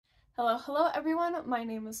Hello everyone, my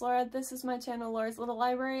name is Laura, this is my channel Laura's Little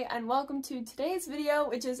Library, and welcome to today's video,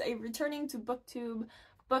 which is a returning to BookTube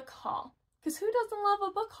book haul. Because who doesn't love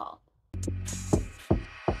a book haul?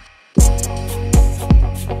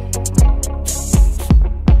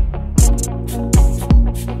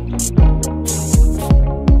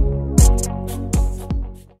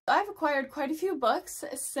 I've acquired quite a few books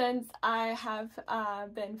since I have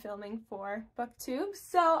been filming for BookTube,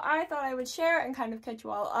 so I thought I would share and kind of catch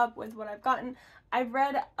you all up with what I've gotten. I've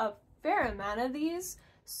read a fair amount of these,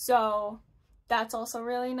 so that's also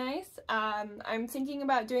really nice. I'm thinking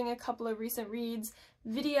about doing a couple of recent reads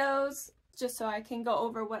videos just so I can go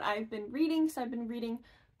over what I've been reading, because I've been reading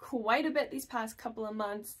quite a bit these past couple of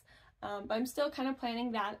months, but I'm still kind of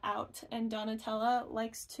planning that out, and Donatella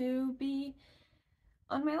likes to be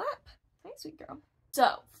on my lap. Hi, sweet girl.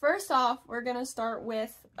 So, first off, we're gonna start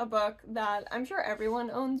with a book that I'm sure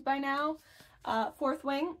everyone owns by now, Fourth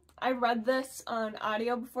Wing. I read this on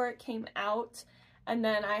audio before it came out, and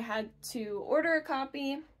then I had to order a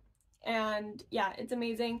copy, and yeah, it's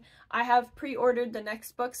amazing. I have pre-ordered the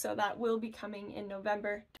next book, so that will be coming in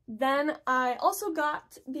November. Then I also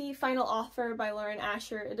got The Final Offer by Lauren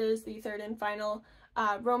Asher. It is the third and final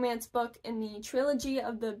romance book in the trilogy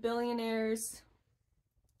of the Billionaires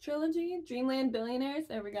Dreamland Billionaires,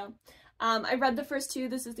 there we go. I read the first two,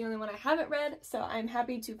 this is the only one I haven't read, so I'm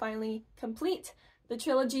happy to finally complete the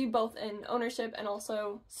trilogy, both in ownership and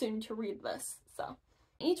also soon to read this. So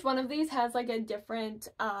each one of these has like a different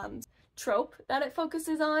trope that it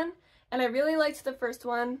focuses on, and I really liked the first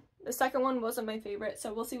one. The second one wasn't my favorite,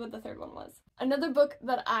 so we'll see what the third one was. Another book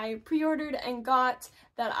that I pre-ordered and got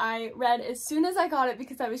that I read as soon as I got it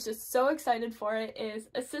because I was just so excited for it is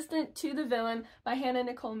Assistant to the Villain by Hannah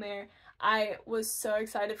Nicole Mayer. I was so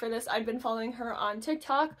excited for this. I've been following her on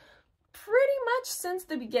TikTok pretty much since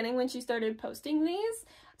the beginning when she started posting these.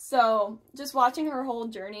 So just watching her whole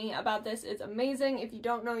journey about this is amazing. If you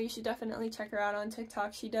don't know, you should definitely check her out on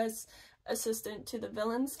TikTok. She does Assistant to the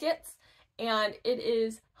Villain skits, and it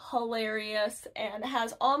is hilarious and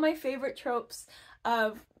has all my favorite tropes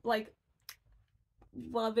of like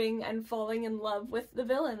loving and falling in love with the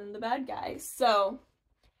villain and the bad guy. So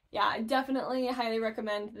yeah, I definitely highly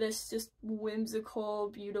recommend this just whimsical,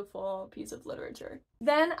 beautiful piece of literature.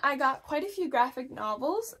 Then I got quite a few graphic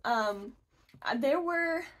novels. There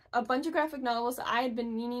were a bunch of graphic novels that I had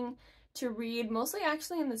been meaning to read, mostly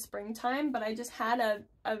actually in the springtime, but I just had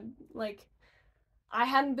I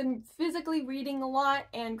hadn't been physically reading a lot,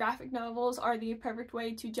 and graphic novels are the perfect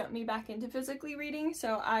way to jump me back into physically reading,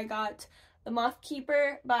 so I got The Moth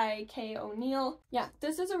Keeper by Kay O'Neill. Yeah,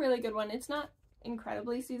 this is a really good one. It's not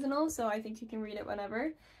incredibly seasonal, so I think you can read it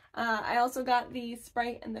whenever. I also got The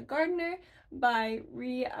Sprite and the Gardener by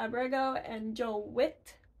Rhea Abrego and Joel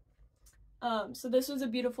Witt. So this was a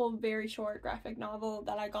beautiful, very short graphic novel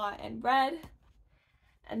that I got and read.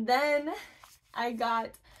 And then I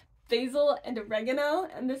got Basil and Oregano,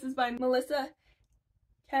 and this is by Melissa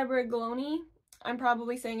Cabriglione. I'm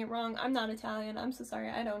probably saying it wrong. I'm not Italian. I'm so sorry.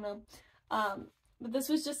 I don't know. But this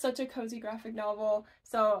was just such a cozy graphic novel.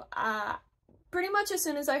 So pretty much as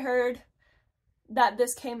soon as I heard that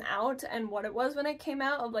this came out and what it was when it came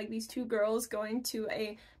out, of like these two girls going to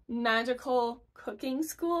a magical cooking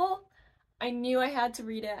school, I knew I had to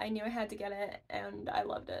read it. I knew I had to get it, and I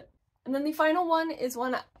loved it. And then the final one is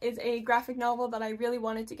a graphic novel that I really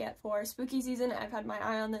wanted to get for spooky season. I've had my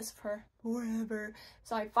eye on this for forever,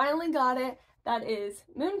 so I finally got it. That is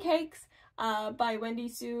Mooncakes by Wendy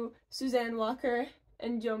Sue, Suzanne Walker,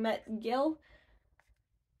 and Jomette Gill.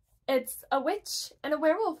 It's a witch and a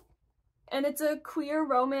werewolf, and it's a queer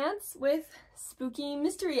romance with spooky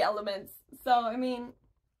mystery elements. So, I mean,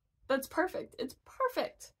 that's perfect. It's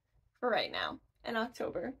perfect for right now in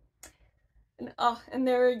October. And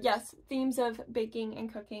there are, yes, themes of baking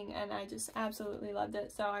and cooking, and I just absolutely loved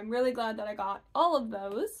it. So I'm really glad that I got all of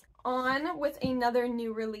those. On with another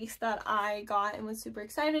new release that I got and was super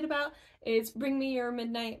excited about is Bring Me Your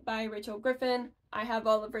Midnight by Rachel Griffin. I have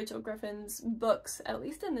all of Rachel Griffin's books, at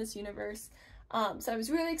least in this universe. So I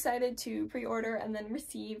was really excited to pre-order and then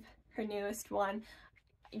receive her newest one.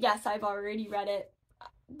 Yes, I've already read it.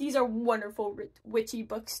 These are wonderful witchy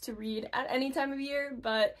books to read at any time of year,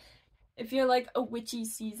 but if you're like a witchy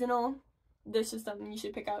seasonal, this is something you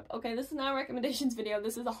should pick up. Okay, this is not a recommendations video,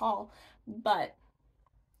 this is a haul, but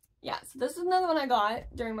yeah, so this is another one I got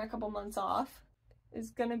during my couple months off.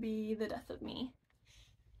 It's gonna be The Death of Me.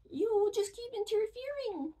 You just keep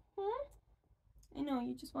interfering, huh? I know,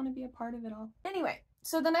 you just want to be a part of it all. Anyway,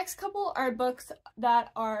 So the next couple are books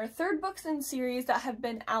that are third books in series that have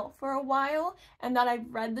been out for a while and that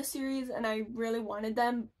I've read the series and I really wanted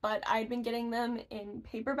them, but I'd been getting them in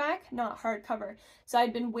paperback, not hardcover. So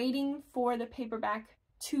I'd been waiting for the paperback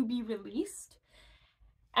to be released,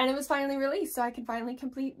 and it was finally released, so I can finally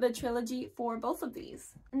complete the trilogy for both of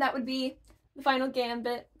these. And that would be The Final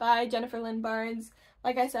Gambit by Jennifer Lynn Barnes.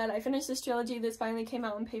 Like I said, I finished this trilogy. This finally came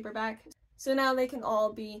out in paperback, so now they can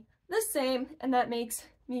all be the same, and that makes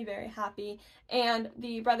me very happy. And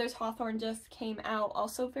the Brothers Hawthorne just came out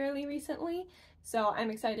also fairly recently, so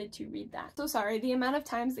I'm excited to read that. So sorry, the amount of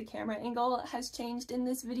times the camera angle has changed in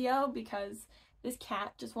this video because this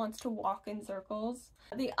cat just wants to walk in circles.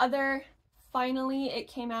 The other, finally, it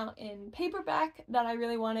came out in paperback that I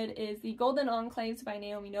really wanted is The Golden Enclaves by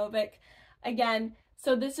Naomi Novik. Again,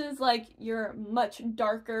 so this is like your much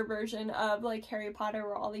darker version of like Harry Potter,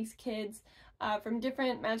 where all these kids from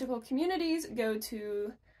different magical communities go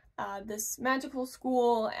to this magical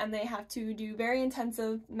school, and they have to do very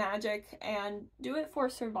intensive magic and do it for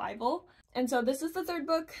survival. And so this is the third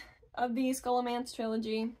book of the Scholomance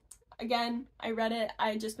trilogy. Again, I read it.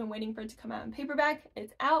 I just been waiting for it to come out in paperback.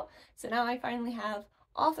 It's out, so now I finally have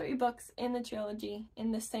all 3 books in the trilogy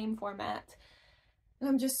in the same format. And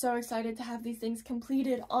I'm just so excited to have these things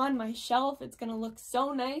completed on my shelf. It's gonna look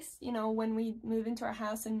so nice, you know, when we move into our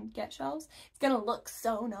house and get shelves. It's gonna look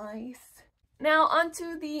so nice. Now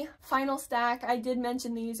onto the final stack. I did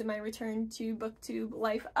mention these in my Return to BookTube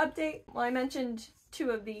life update. Well, I mentioned 2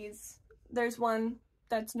 of these. There's one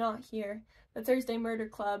that's not here. The Thursday Murder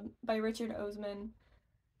Club by Richard Osman.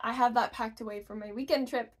 I have that packed away for my weekend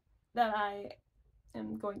trip that I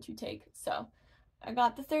am going to take. So I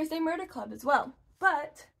got the Thursday Murder Club as well.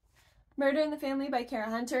 But Murder in the Family by Kara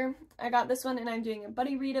Hunter, I got this one and I'm doing a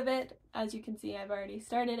buddy read of it. As you can see, I've already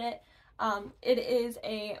started it. It is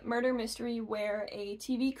a murder mystery where a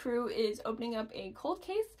TV crew is opening up a cold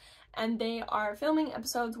case and they are filming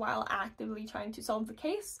episodes while actively trying to solve the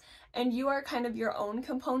case. And you are kind of your own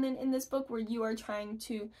component in this book, where you are trying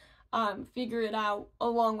to figure it out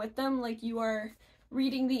along with them. Like, you are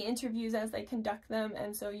reading the interviews as they conduct them,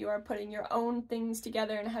 and so you are putting your own things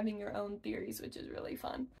together and having your own theories, which is really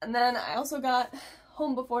fun. And then I also got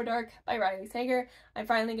Home Before Dark by Riley Sager. I'm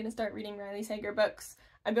finally going to start reading Riley Sager books.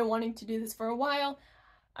 I've been wanting to do this for a while.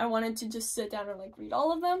 I wanted to just sit down and like read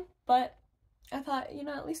all of them, but I thought, you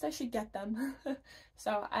know, at least I should get them.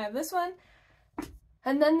 So I have this one.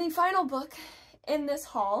 And then the final book in this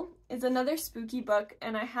haul is another spooky book,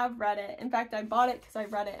 and I have read it. In fact, I bought it because I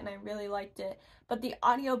read it and I really liked it, but the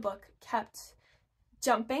audiobook kept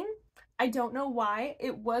jumping. I don't know why.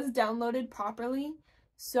 It was downloaded properly,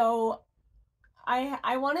 so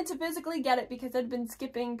I wanted to physically get it because I'd been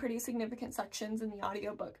skipping pretty significant sections in the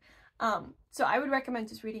audiobook. So I would recommend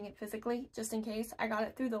just reading it physically, just in case. I got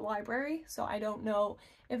it through the library, so I don't know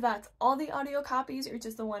if that's all the audio copies or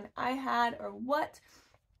just the one I had or what.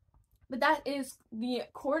 But that is The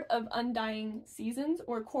Court of Undying Seasons,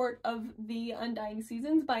 or Court of the Undying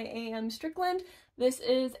Seasons by A.M. Strickland. This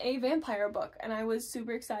is a vampire book, and I was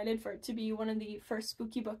super excited for it to be one of the first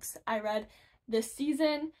spooky books I read this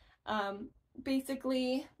season.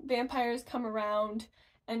 Basically, vampires come around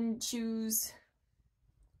and choose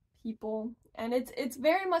people, and it's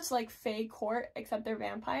very much like Fae Court, except they're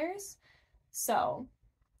vampires. So,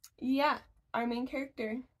 yeah, our main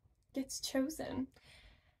character gets chosen.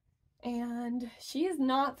 And she is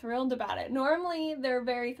not thrilled about it. Normally, they're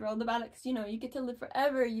very thrilled about it because, you know, you get to live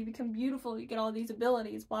forever, you become beautiful, you get all these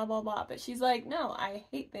abilities, blah, blah, blah. But she's like, no, I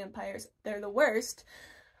hate vampires. They're the worst.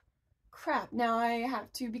 Crap, now I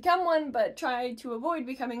have to become one, but try to avoid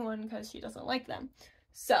becoming one because she doesn't like them.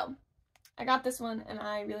 So, I got this one, and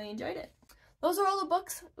I really enjoyed it. Those are all the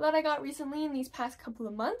books that I got recently in these past couple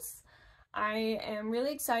of months. I am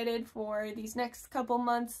really excited for these next couple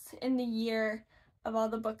months in the year of all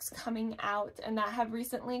the books coming out and that have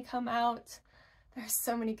recently come out. There's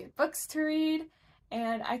so many good books to read,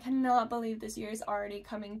 and I cannot believe this year is already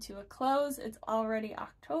coming to a close. It's already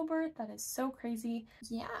October. That is so crazy.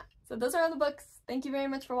 Yeah, so those are all the books. Thank you very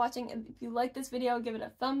much for watching, and if you like this video, give it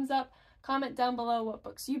a thumbs up. Comment down below what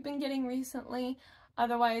books you've been getting recently.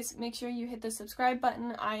 Otherwise, make sure you hit the subscribe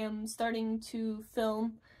button. I am starting to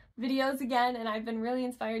film videos again, and I've been really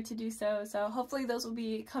inspired to do so, so hopefully those will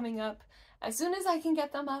be coming up as soon as I can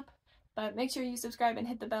get them up. But make sure you subscribe and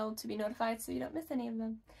hit the bell to be notified so you don't miss any of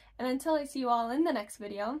them. And until I see you all in the next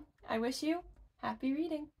video, I wish you happy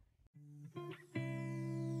reading.